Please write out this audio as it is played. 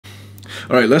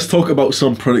All right, let's talk about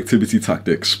some productivity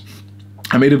tactics.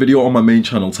 I made a video on my main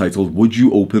channel titled, Would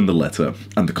You Open the Letter?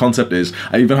 And the concept is,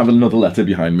 I even have another letter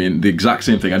behind me and the exact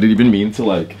same thing. I didn't even mean to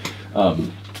like,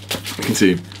 you can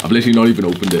see, I've literally not even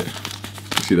opened it.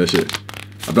 You see that shit?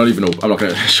 I'm not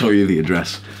gonna show you the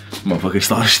address. Motherfucker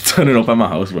started turning up at my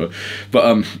house, bro.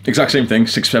 But exact same thing,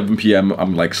 6, 7 p.m.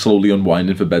 I'm like slowly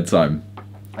unwinding for bedtime.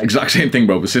 Exact same thing,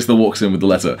 bro. My sister walks in with the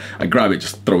letter. I grab it,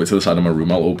 just throw it to the side of my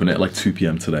room. I'll open it at like 2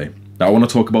 p.m. today. Now I want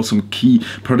to talk about some key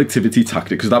productivity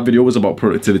tactics, because that video was about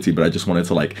productivity, but I just wanted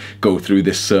to like go through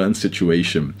this certain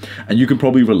situation. And you can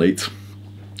probably relate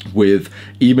with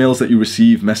emails that you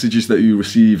receive, messages that you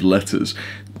receive, letters.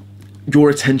 Your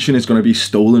attention is going to be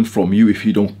stolen from you if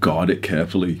you don't guard it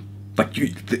carefully. Like,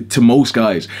 to most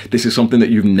guys, this is something that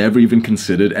you've never even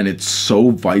considered, and it's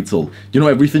so vital. You know,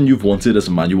 everything you've wanted as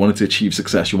a man, you wanted to achieve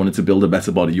success, you wanted to build a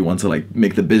better body, you want to like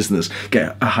make the business,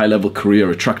 get a high-level career,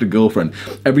 attract a girlfriend,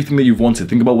 everything that you've wanted.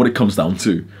 Think about what it comes down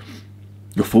to.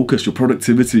 Your focus, your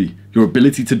productivity, your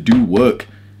ability to do work.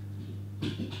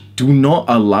 Do not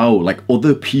allow like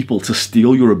other people to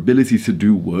steal your ability to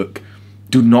do work.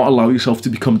 Do not allow yourself to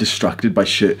become distracted by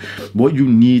shit. What you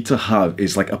need to have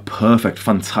is like a perfect,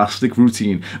 fantastic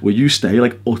routine where you stay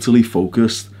like utterly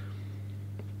focused.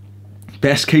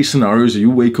 Best case scenarios are you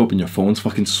wake up and your phone's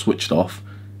fucking switched off.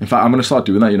 In fact, I'm gonna start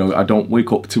doing that, you know. I don't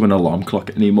wake up to an alarm clock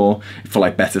anymore for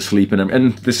like better sleep.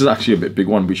 And this is actually a big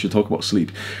one. We should talk about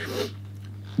sleep.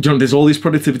 You know, there's all these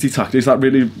productivity tactics that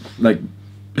really like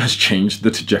has changed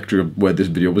the trajectory of where this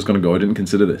video was going to go. I didn't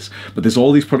consider this, but there's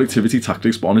all these productivity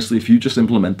tactics, but honestly, if you just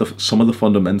implement some of the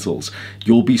fundamentals,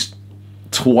 you'll be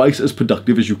twice as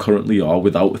productive as you currently are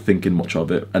without thinking much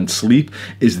of it. And sleep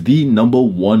is the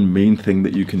 #1 main thing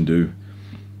that you can do.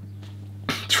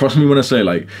 Trust me when I say,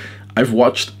 like, I've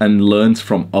watched and learned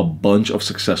from a bunch of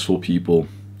successful people.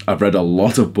 I've read a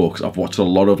lot of books. I've watched a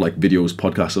lot of like videos,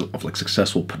 podcasts of like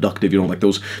successful, productive, you know, like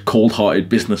those cold-hearted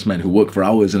businessmen who work for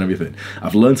hours and everything.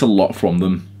 I've learned a lot from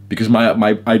them because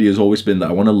my idea has always been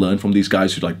that I want to learn from these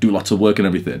guys who like do lots of work and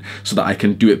everything so that I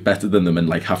can do it better than them and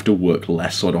like have to work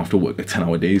less, so I don't have to work like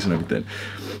 10-hour days and everything.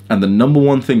 And the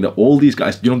 #1 thing that all these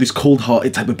guys, you know, these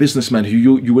cold-hearted type of businessmen who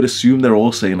you would assume they're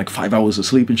all saying like 5 hours of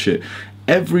sleep and shit,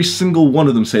 every single one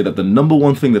of them say that the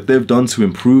 #1 thing that they've done to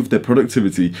improve their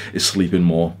productivity is sleeping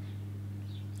more.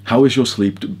 How is your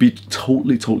sleep? Be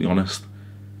totally honest.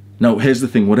 Now, here's the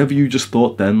thing. Whatever you just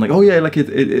thought then, like, oh yeah, like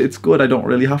it's good, I don't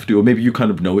really have to, or maybe you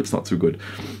kind of know it's not too good.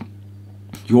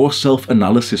 Your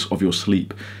self-analysis of your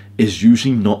sleep is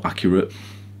usually not accurate.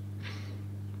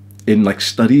 In like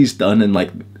studies done and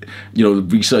like, you know,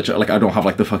 research, like I don't have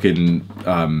like the fucking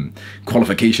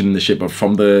qualification in the shit, but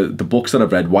from the books that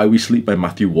I've read, Why We Sleep by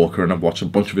Matthew Walker, and I've watched a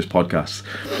bunch of his podcasts,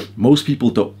 most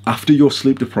people don't, after you're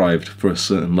sleep deprived for a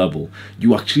certain level,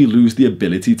 you actually lose the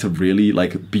ability to really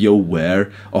like be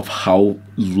aware of how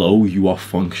low you are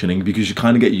functioning, because you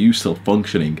kind of get used to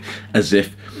functioning as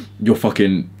if you're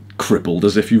fucking crippled,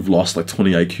 as if you've lost like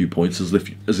 20 IQ points,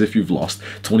 as if you've lost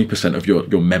 20% of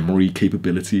your memory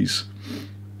capabilities.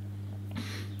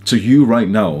 So you right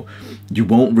now, you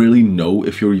won't really know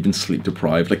if you're even sleep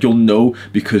deprived. Like, you'll know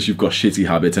because you've got shitty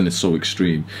habits and it's so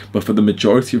extreme. But for the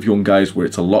majority of young guys where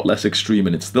it's a lot less extreme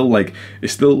and it's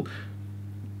still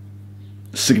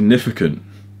significant,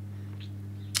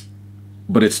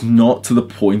 but it's not to the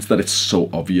point that it's so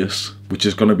obvious, which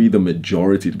is going to be the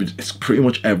majority. It's pretty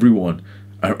much everyone.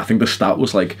 I think the stat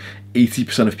was like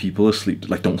 80% of people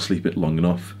don't sleep it long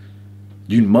enough.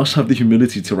 You must have the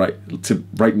humility to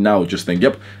right now just think,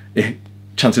 yep,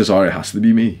 chances are it has to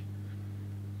be me.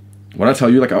 When I tell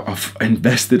you, like, I've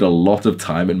invested a lot of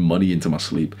time and money into my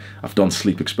sleep. I've done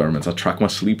sleep experiments. I track my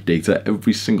sleep data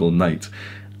every single night.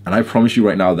 And I promise you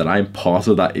right now that I'm part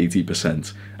of that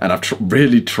 80%. And I've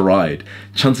really tried.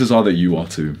 Chances are that you are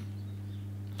too.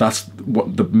 That's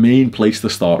what the main place to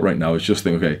start right now is. Just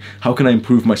think, okay, how can I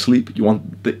improve my sleep? You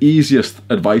want the easiest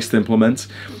advice to implement?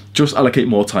 Just allocate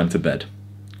more time to bed.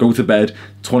 Go to bed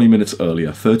 20 minutes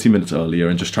earlier, 30 minutes earlier,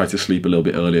 and just try to sleep a little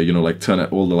bit earlier. You know, like turn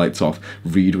all the lights off,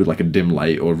 read with like a dim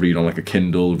light, or read on like a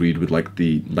Kindle, read with like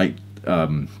the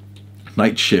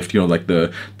night shift, you know, like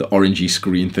the orangey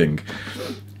screen thing.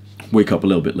 Wake up a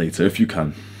little bit later if you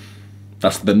can.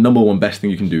 That's the #1 best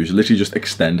thing you can do, is literally just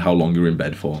extend how long you're in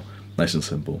bed for. Nice and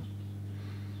simple.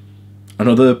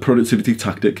 Another productivity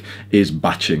tactic is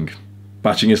batching.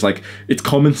 Batching is like, it's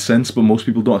common sense, but most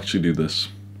people don't actually do this.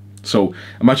 So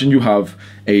imagine you have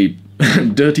a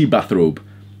dirty bathrobe.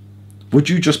 Would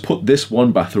you just put this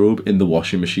one bathrobe in the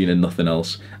washing machine and nothing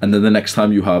else? And then the next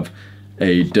time you have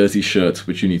a dirty shirt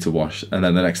which you need to wash, and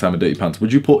then the next time a dirty pants,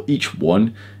 would you put each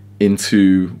one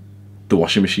into the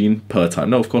washing machine per time?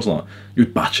 No, of course not.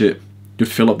 You'd batch it. you'd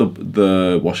fill up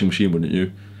the washing machine, wouldn't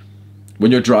you?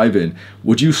 When you're driving,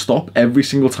 would you stop every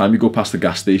single time you go past the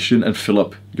gas station and fill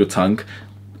up your tank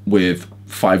with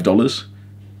 $5?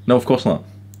 No, of course not.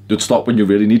 You'd stop when you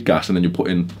really need gas, and then you put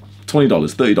in $20,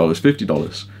 $30,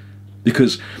 $50.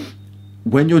 Because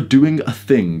when you're doing a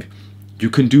thing, you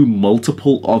can do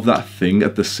multiple of that thing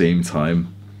at the same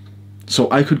time. So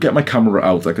I could get my camera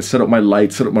out, I could set up my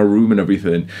lights, set up my room and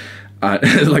everything,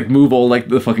 and like move all like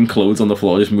the fucking clothes on the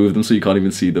floor, just move them so you can't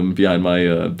even see them behind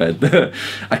my bed.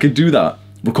 I could do that,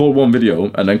 record one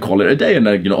video, and then call it a day, and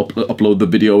then, you know, upload the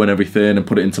video and everything, and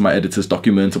put it into my editor's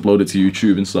document, upload it to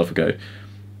YouTube and stuff. Okay,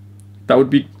 that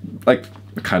would be like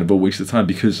kind of a waste of time,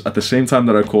 because at the same time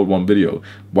that I record one video,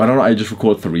 why don't I just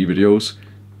record 3 videos?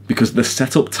 Because the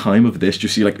setup time of this, you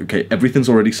see, like, okay, everything's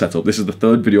already set up. This is the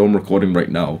 3rd video I'm recording right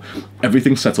now.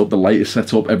 Everything's set up, the light is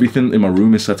set up, everything in my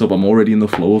room is set up. I'm already in the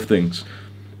flow of things.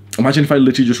 Imagine if I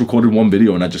literally just recorded one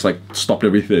video and I just like stopped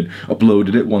everything,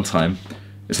 uploaded it one time.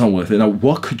 It's not worth it. Now,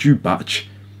 what could you batch?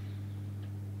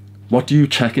 What do you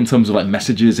check in terms of like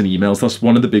messages and emails? That's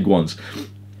one of the big ones.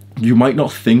 You might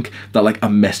not think that like a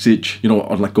message, you know,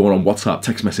 on like going on WhatsApp,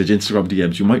 text message, Instagram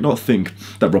DMs, you might not think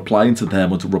that replying to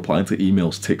them or to replying to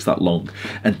emails takes that long.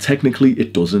 And technically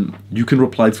it doesn't. You can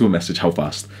reply to a message how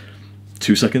fast?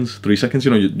 2 seconds, 3 seconds,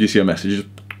 you know, you see a message.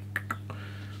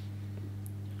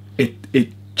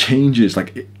 It changes,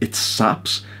 like it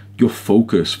saps your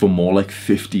focus for more like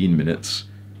 15 minutes.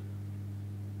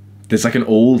 There's like an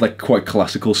old, like quite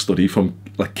classical study from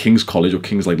like King's College or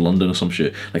King's like London or some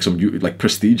shit, like some like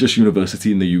prestigious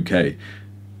university in the UK.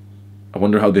 I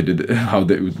wonder how they did, how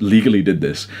they legally did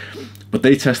this, but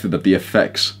they tested that the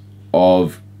effects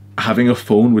of having a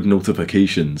phone with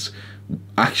notifications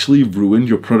actually ruined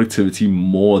your productivity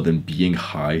more than being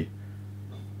high.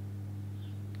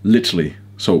 Literally.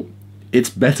 So it's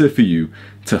better for you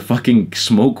to fucking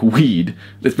smoke weed.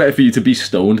 It's better for you to be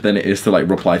stoned than it is to like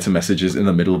reply to messages in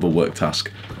the middle of a work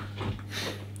task.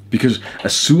 Because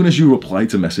as soon as you reply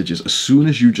to messages, as soon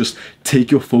as you just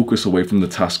take your focus away from the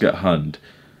task at hand,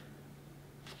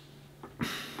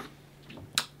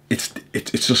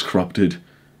 it's just corrupted.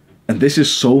 And this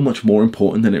is so much more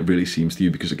important than it really seems to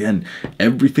you, because again,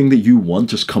 everything that you want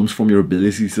just comes from your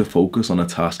ability to focus on a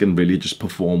task and really just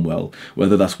perform well.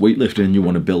 Whether that's weightlifting and you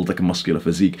want to build like a muscular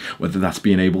physique, whether that's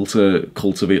being able to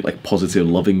cultivate like positive,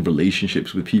 loving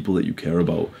relationships with people that you care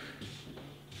about,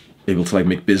 able to like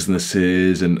make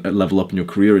businesses and level up in your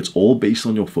career, it's all based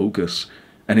on your focus.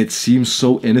 And it seems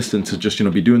so innocent to just, you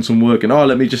know, be doing some work and, oh,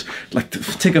 let me just like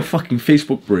take a fucking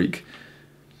Facebook break.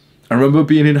 I remember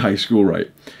being in high school, right?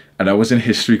 And I was in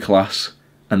history class,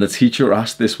 and the teacher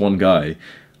asked this one guy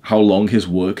how long his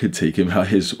work had taken, how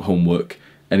his homework,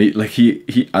 and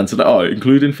he answered, oh,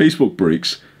 including Facebook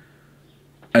breaks.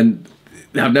 And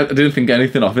I didn't think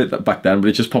anything of it back then, but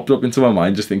it just popped up into my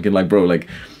mind, just thinking like, bro, like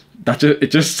it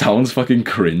just sounds fucking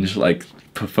cringe. Like,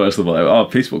 first of all, like,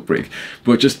 oh, Facebook break,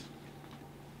 but just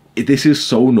this is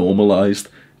so normalized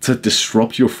to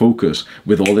disrupt your focus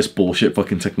with all this bullshit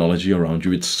fucking technology around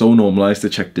you. It's so normalized to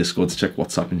check Discord, to check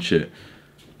WhatsApp and shit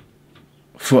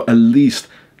for at least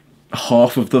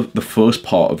half of the first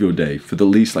part of your day, for the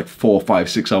least like 4, 5,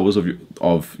 6 hours of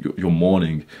your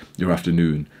morning, your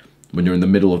afternoon, when you're in the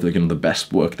middle of the, you know, the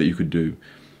best work that you could do.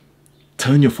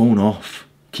 Turn your phone off,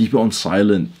 keep it on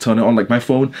silent, turn it on. Like, my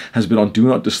phone has been on do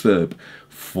not disturb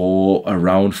for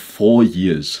around 4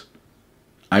 years.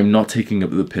 I'm not taking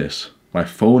up the piss. My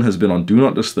phone has been on do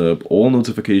not disturb, all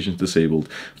notifications disabled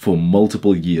for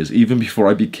multiple years. Even before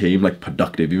I became like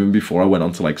productive, even before I went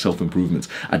on to like self-improvements,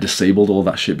 I disabled all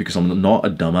that shit because I'm not a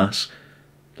dumbass.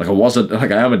 Like, I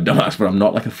am a dumbass, but I'm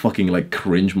not like a fucking like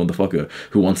cringe motherfucker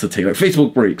who wants to take like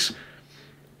Facebook breaks.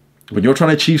 When you're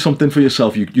trying to achieve something for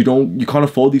yourself, you can't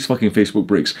afford these fucking Facebook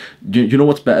breaks. You know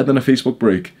what's better than a Facebook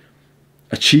break?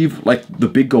 Achieve like the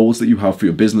big goals that you have for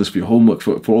your business, for your homework,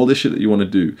 for all this shit that you want to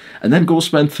do, and then go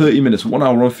spend 30 minutes, 1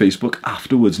 hour on Facebook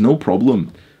afterwards, no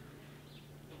problem.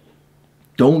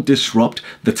 Don't disrupt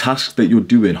the task that you're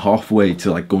doing halfway to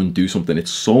like go and do something.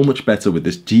 It's so much better with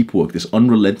this deep work, this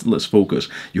unrelentless focus.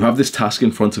 You have this task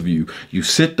in front of you, you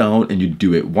sit down and you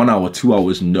do it 1 hour, 2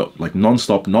 hours, no, like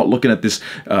non-stop, not looking at this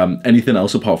anything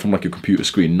else apart from like your computer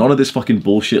screen. None of this fucking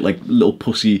bullshit, like little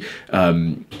pussy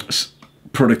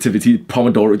productivity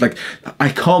Pomodoro. Like, I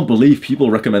can't believe people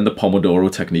recommend the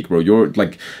Pomodoro technique, bro.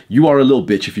 You are a little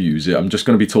bitch if you use it. I'm just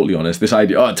gonna be totally honest. This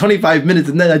idea, oh, 25 minutes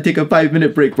and then I take a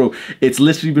 5-minute break, bro. It's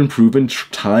literally been proven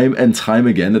time and time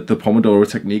again that the Pomodoro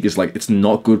technique is like, it's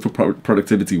not good for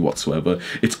productivity whatsoever.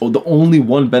 It's the only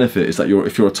one benefit is that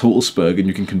if you're a total spurg and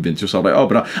you can convince yourself like, oh,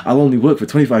 but I'll only work for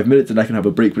 25 minutes and I can have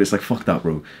a break. But it's like, fuck that,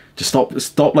 bro. Just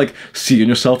stop like seeing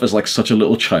yourself as like such a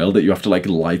little child that you have to like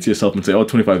lie to yourself and say, oh,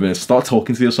 25 minutes. Start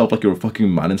talking to yourself like you're a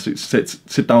fucking man and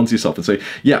sit down to yourself and say,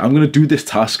 yeah, I'm gonna do this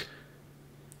task.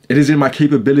 It is in my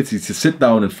capability to sit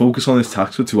down and focus on this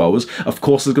task for 2 hours. Of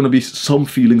course, there's going to be some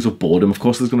feelings of boredom. Of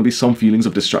course, there's going to be some feelings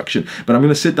of distraction. But I'm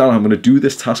going to sit down, I'm going to do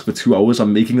this task for 2 hours.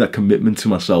 I'm making that commitment to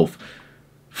myself.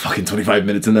 Fucking 25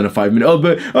 minutes and then a 5-minute.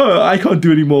 Oh, I can't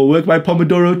do any more work. My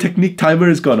Pomodoro technique timer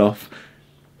has gone off.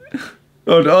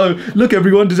 Oh, look,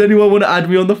 everyone, does anyone want to add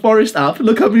me on the Forest app?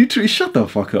 Look how many trees. Shut the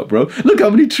fuck up, bro. Look how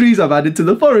many trees I've added to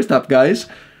the Forest app, guys.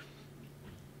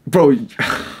 Bro,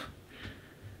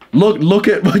 look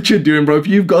at what you're doing, bro. If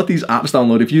you've got these apps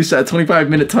downloaded, if you set a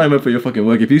 25-minute timer for your fucking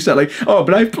work, if you set like, oh,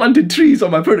 but I've planted trees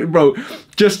on my product, bro,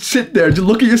 just sit there, just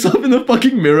look at yourself in the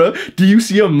fucking mirror. Do you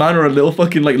see a man or a little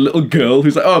fucking like little girl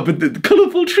who's like, oh, but the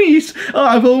colourful trees, oh,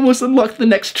 I've almost unlocked the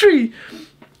next tree.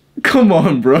 Come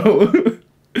on, bro.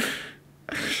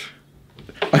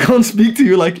 I can't speak to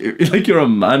you like you're a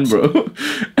man, bro.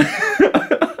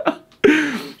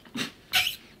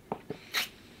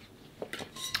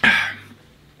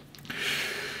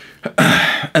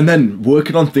 And then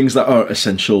working on things that are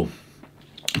essential.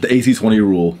 The 80-20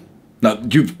 rule. Now,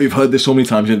 you've heard this so many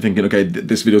times, you're thinking, okay,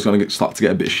 this video's gonna start to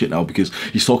get a bit shit now because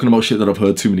he's talking about shit that I've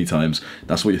heard too many times.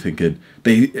 That's what you're thinking.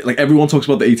 Like, everyone talks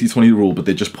about the 80-20 rule, but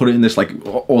they just put it in this, like,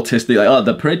 autistic, like, oh,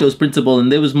 the Pareto's principle,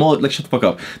 and there was more, like, shut the fuck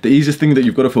up. The easiest thing that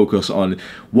you've got to focus on,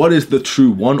 what is the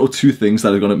true 1 or 2 things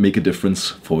that are gonna make a difference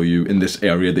for you in this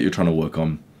area that you're trying to work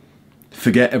on?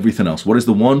 Forget everything else. What is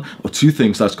the 1 or 2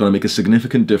 things that's going to make a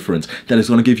significant difference, that is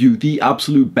going to give you the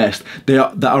absolute best,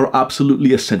 that are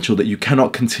absolutely essential, that you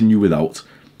cannot continue without?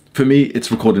 For me, it's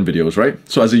recording videos, right?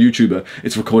 So as a YouTuber,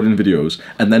 it's recording videos,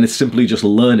 and then it's simply just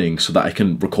learning so that I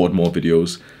can record more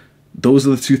videos. Those are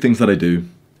the 2 things that I do.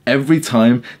 Every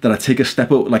time that I take a step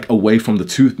out, like, away from the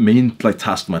 2 main like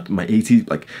tasks, my 80,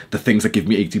 like the things that give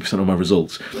me 80% of my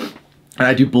results, and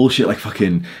I do bullshit like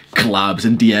fucking collabs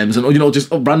and DMs and, you know, just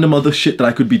random other shit that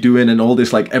I could be doing and all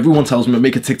this, like, everyone tells me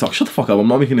make a TikTok. Shut the fuck up, I'm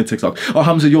not making a TikTok. Oh,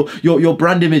 Hamza, your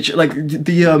brand image, like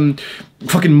the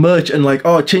fucking merch, and like,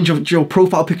 oh, change your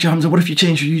profile picture, Hamza. What if you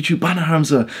change your YouTube banner,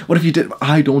 Hamza? What if you did?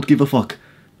 I don't give a fuck.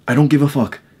 I don't give a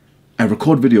fuck. I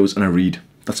record videos and I read.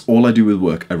 That's all I do with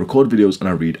work. I record videos and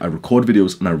I read. I record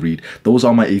videos and I read. Those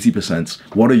are my 80%.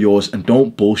 What are yours? And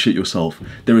don't bullshit yourself.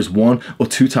 There is 1 or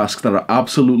 2 tasks that are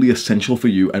absolutely essential for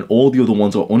you, and all the other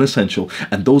ones are unessential,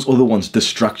 and those other ones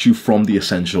distract you from the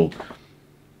essential.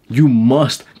 You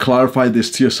must clarify this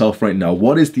to yourself right now.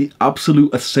 What is the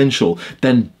absolute essential?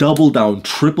 Then double down,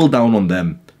 triple down on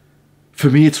them. For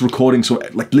me, it's recording, so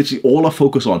like literally all I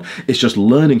focus on is just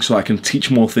learning so I can teach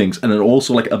more things, and then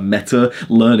also like a meta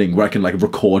learning where I can like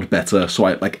record better, so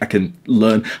I can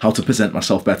learn how to present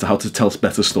myself better, how to tell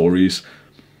better stories.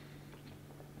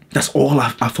 That's all I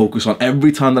focus on.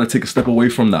 Every time that I take a step away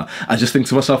from that, I just think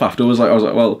to myself afterwards, I was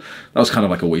like, well, that was kind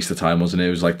of like a waste of time, wasn't it? It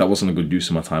was like, that wasn't a good use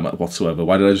of my time whatsoever.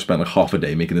 Why did I just spend like half a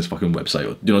day making this fucking website?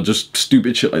 Or, you know, just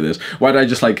stupid shit like this. Why did I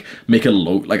just like make a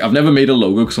logo? Like, I've never made a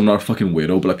logo because I'm not a fucking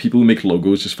weirdo, but like people who make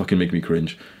logos just fucking make me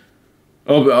cringe.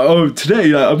 Oh,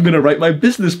 today I'm gonna write my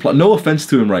business plan. No offense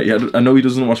to him, right? Yeah, I know he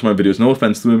doesn't watch my videos. No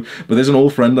offense to him, but there's an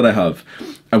old friend that I have,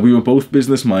 and we were both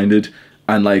business minded,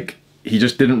 and like he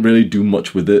just didn't really do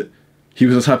much with it. He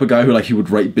was the type of guy who, like, he would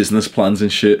write business plans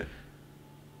and shit.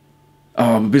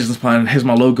 Oh, my business plan, here's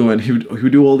my logo, and he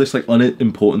would do all this, like,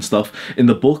 unimportant stuff. In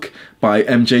the book by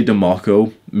MJ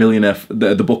DeMarco,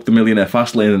 the book The Millionaire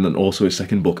Fastlane, and then also his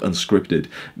second book, Unscripted.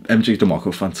 MJ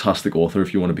DeMarco, fantastic author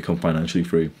if you want to become financially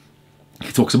free.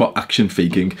 He talks about action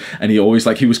faking, and he always,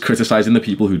 like, he was criticizing the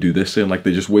people who do this, saying, like,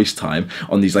 they just waste time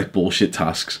on these, like, bullshit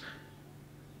tasks.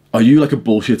 Are you, like, a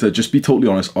bullshitter? Just be totally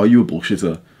honest, are you a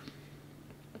bullshitter?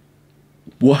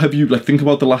 What have you, like, think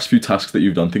about the last few tasks that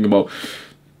you've done. Think about,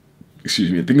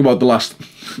 think about the last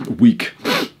week.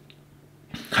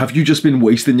 Have you just been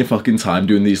wasting your fucking time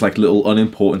doing these, like, little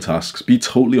unimportant tasks? Be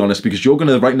totally honest, because you're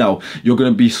gonna, right now, you're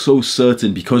gonna be so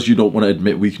certain, because you don't want to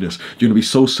admit weakness, you're gonna be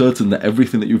so certain that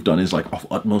everything that you've done is, like, of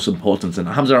utmost importance. And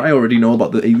Hamza, I already know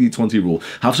about the 80-20 rule.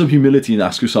 Have some humility and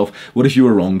ask yourself, what if you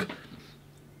were wrong?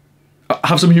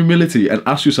 Have some humility and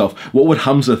ask yourself, what would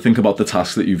Hamza think about the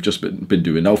tasks that you've just been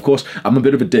doing? Now, of course, I'm a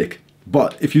bit of a dick.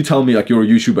 But if you tell me like you're a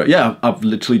YouTuber, yeah, I've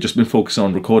literally just been focusing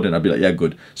on recording, I'd be like, yeah,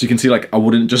 good. So you can see like I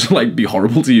wouldn't just like be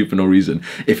horrible to you for no reason.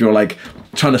 If you're like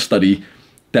trying to study,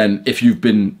 then if you've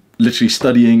been literally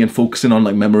studying and focusing on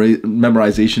like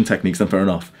memorization techniques, then fair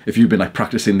enough. If you've been like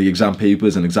practicing the exam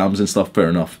papers and exams and stuff, fair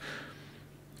enough.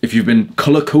 If you've been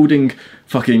color coding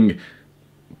fucking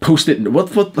post-it,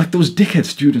 what like those dickhead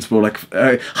students, bro, like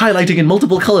highlighting in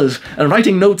multiple colors and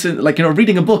writing notes and like, you know,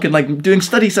 reading a book and like doing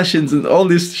study sessions and all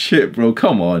this shit, bro,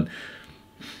 come on.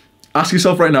 Ask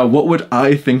yourself right now, what would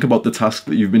I think about the task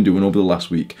that you've been doing over the last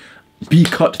week? Be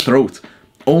cutthroat.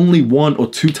 Only 1 or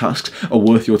 2 tasks are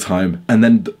worth your time, and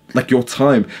then like your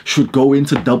time should go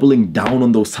into doubling down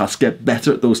on those tasks. Get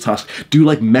better at those tasks. Do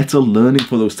like meta learning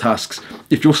for those tasks.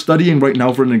 If you're studying right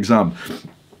now for an exam,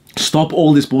 stop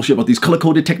all this bullshit about these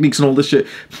color-coded techniques and all this shit.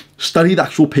 Study the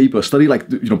actual paper. Study like,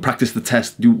 you know, practice the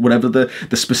test. Do whatever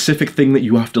the specific thing that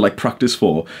you have to like practice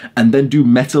for, and then do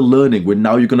meta learning where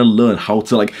now you're gonna learn how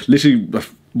to like literally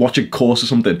watch a course or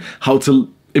something, how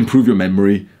to improve your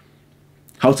memory,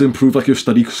 how to improve like your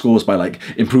study scores by like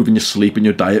improving your sleep and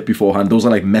your diet beforehand. Those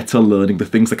are like meta learning, the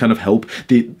things that kind of help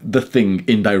the thing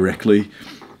indirectly.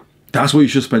 That's what you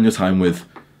should spend your time with.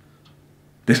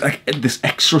 There's like this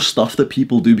extra stuff that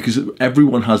people do because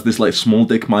everyone has this like small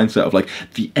dick mindset of like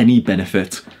the any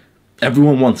benefit.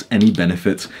 Everyone wants any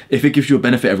benefit. If it gives you a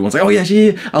benefit, everyone's like, oh yeah,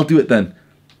 yeah, I'll do it then.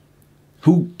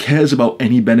 Who cares about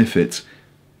any benefit?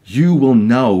 You will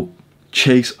now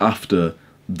chase after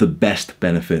the best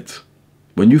benefit.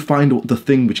 When you find the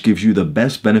thing which gives you the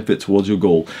best benefit towards your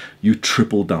goal, you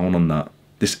triple down on that.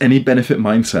 This any benefit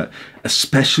mindset,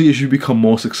 especially as you become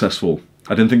more successful.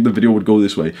 I didn't think the video would go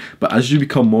this way, but as you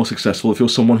become more successful, if you're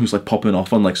someone who's like popping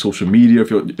off on like social media,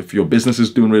 if your business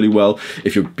is doing really well,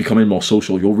 if you're becoming more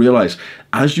social, you'll realize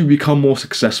as you become more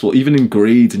successful, even in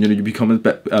grades, and you become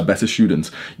a better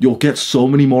student, you'll get so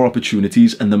many more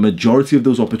opportunities, and the majority of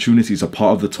those opportunities are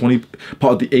part of the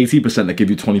 80% that give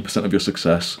you 20% of your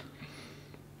success.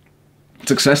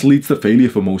 Success leads to failure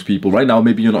for most people. Right now,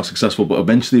 maybe you're not successful, but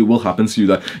eventually it will happen to you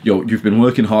that you've been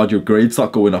working hard, your grades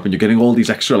start going up, and you're getting all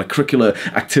these extra like curricular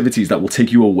activities that will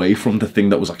take you away from the thing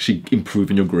that was actually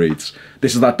improving your grades.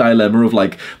 This is that dilemma of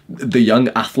like the young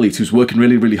athlete who's working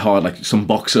really, really hard, like some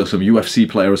boxer, some UFC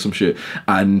player or some shit,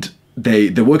 and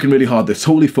they're working really hard, they're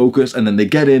totally focused, and then they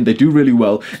get in, they do really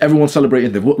well, everyone's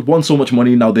celebrating, they've won so much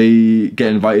money, now they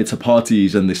get invited to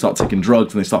parties and they start taking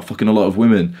drugs and they start fucking a lot of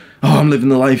women. Oh, I'm living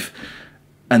the life.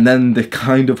 And then they're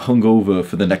kind of hungover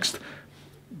for the next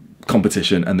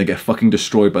competition and they get fucking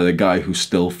destroyed by the guy who's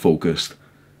still focused.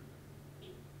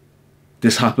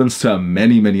 This happens to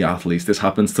many, many athletes. This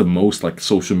happens to most like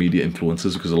social media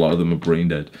influencers because a lot of them are brain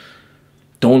dead.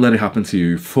 Don't let it happen to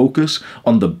you. Focus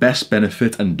on the best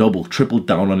benefit and triple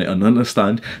down on it, and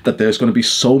understand that there's going to be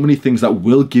so many things that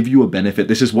will give you a benefit.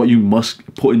 This is what you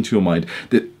must put into your mind.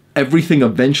 That everything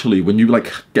eventually, when you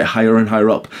like get higher and higher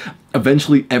up,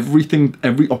 eventually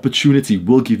every opportunity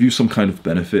will give you some kind of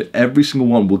benefit. Every single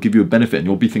one will give you a benefit, and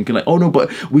you'll be thinking like, oh no,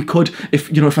 but we could, if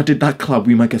I did that collab,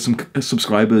 we might get some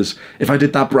subscribers. If I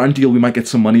did that brand deal, we might get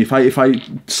some money. If I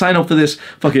sign up for this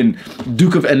fucking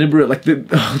Duke of Edinburgh, like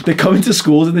they come into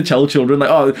schools and they tell children like,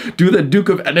 oh, do the Duke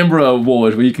of Edinburgh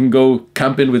award where you can go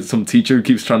camping with some teacher who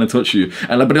keeps trying to touch you,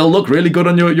 and like, but it'll look really good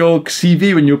on your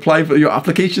CV when you apply for your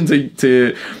application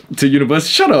to university.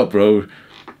 Shut up, bro.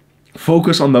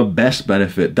 Focus on the best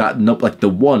benefit, that not like the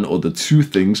 1 or the 2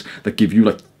 things that give you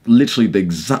like literally the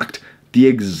exact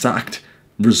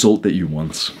result that you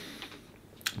want.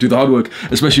 Do the hard work,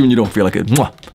 especially when you don't feel like it. Mwah.